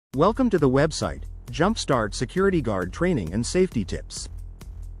Welcome to the website, JumpStart Security Guard Training and Safety Tips.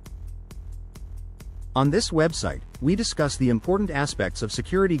 On this website, we discuss the important aspects of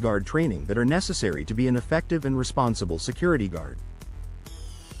security guard training that are necessary to be an effective and responsible security guard.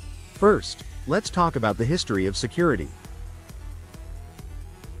 First, let's talk about the history of security.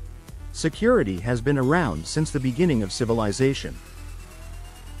 Security has been around since the beginning of civilization.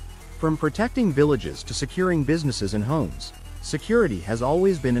 From protecting villages to securing businesses and homes, security has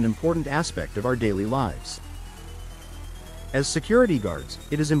always been an important aspect of our daily lives. As security guards,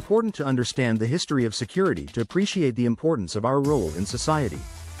 it is important to understand the history of security to appreciate the importance of our role in society.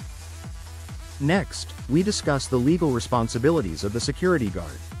 Next, we discuss the legal responsibilities of the security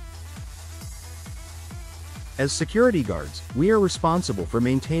guard. As security guards, we are responsible for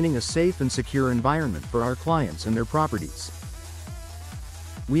maintaining a safe and secure environment for our clients and their properties.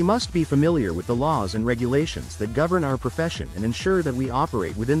 We must be familiar with the laws and regulations that govern our profession and ensure that we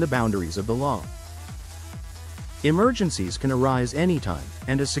operate within the boundaries of the law. Emergencies can arise anytime,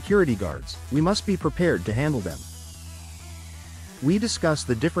 and as security guards, we must be prepared to handle them. We discuss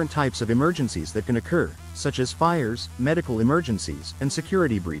the different types of emergencies that can occur, such as fires, medical emergencies, and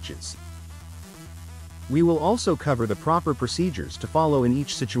security breaches. We will also cover the proper procedures to follow in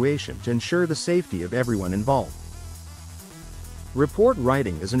each situation to ensure the safety of everyone involved. Report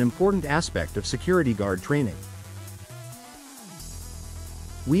writing is an important aspect of security guard training.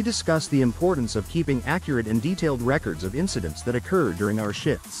 We discuss the importance of keeping accurate and detailed records of incidents that occur during our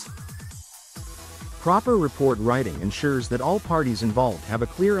shifts. Proper report writing ensures that all parties involved have a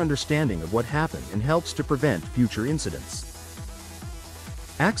clear understanding of what happened and helps to prevent future incidents.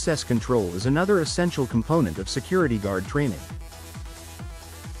 Access control is another essential component of security guard training.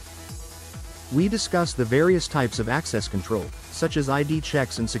 We discuss the various types of access control, such as ID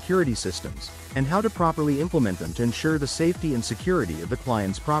checks and security systems, and how to properly implement them to ensure the safety and security of the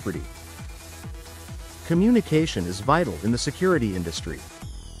client's property. Communication is vital in the security industry.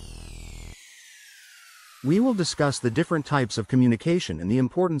 We will discuss the different types of communication and the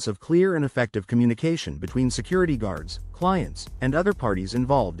importance of clear and effective communication between security guards, clients, and other parties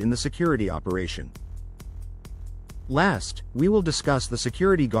involved in the security operation. Last, we will discuss the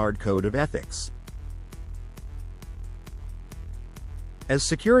Security Guard Code of Ethics. As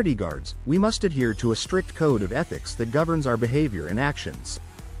security guards, we must adhere to a strict code of ethics that governs our behavior and actions.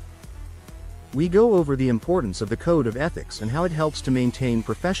 We go over the importance of the code of ethics and how it helps to maintain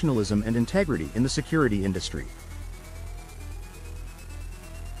professionalism and integrity in the security industry.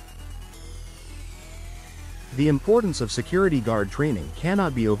 The importance of security guard training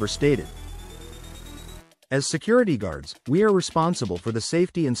cannot be overstated. As security guards, we are responsible for the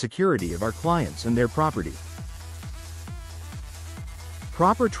safety and security of our clients and their property.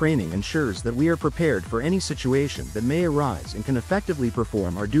 Proper training ensures that we are prepared for any situation that may arise and can effectively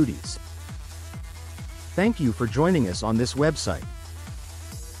perform our duties. Thank you for joining us on this website.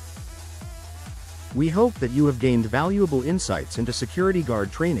 We hope that you have gained valuable insights into security guard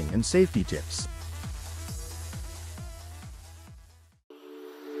training and safety tips.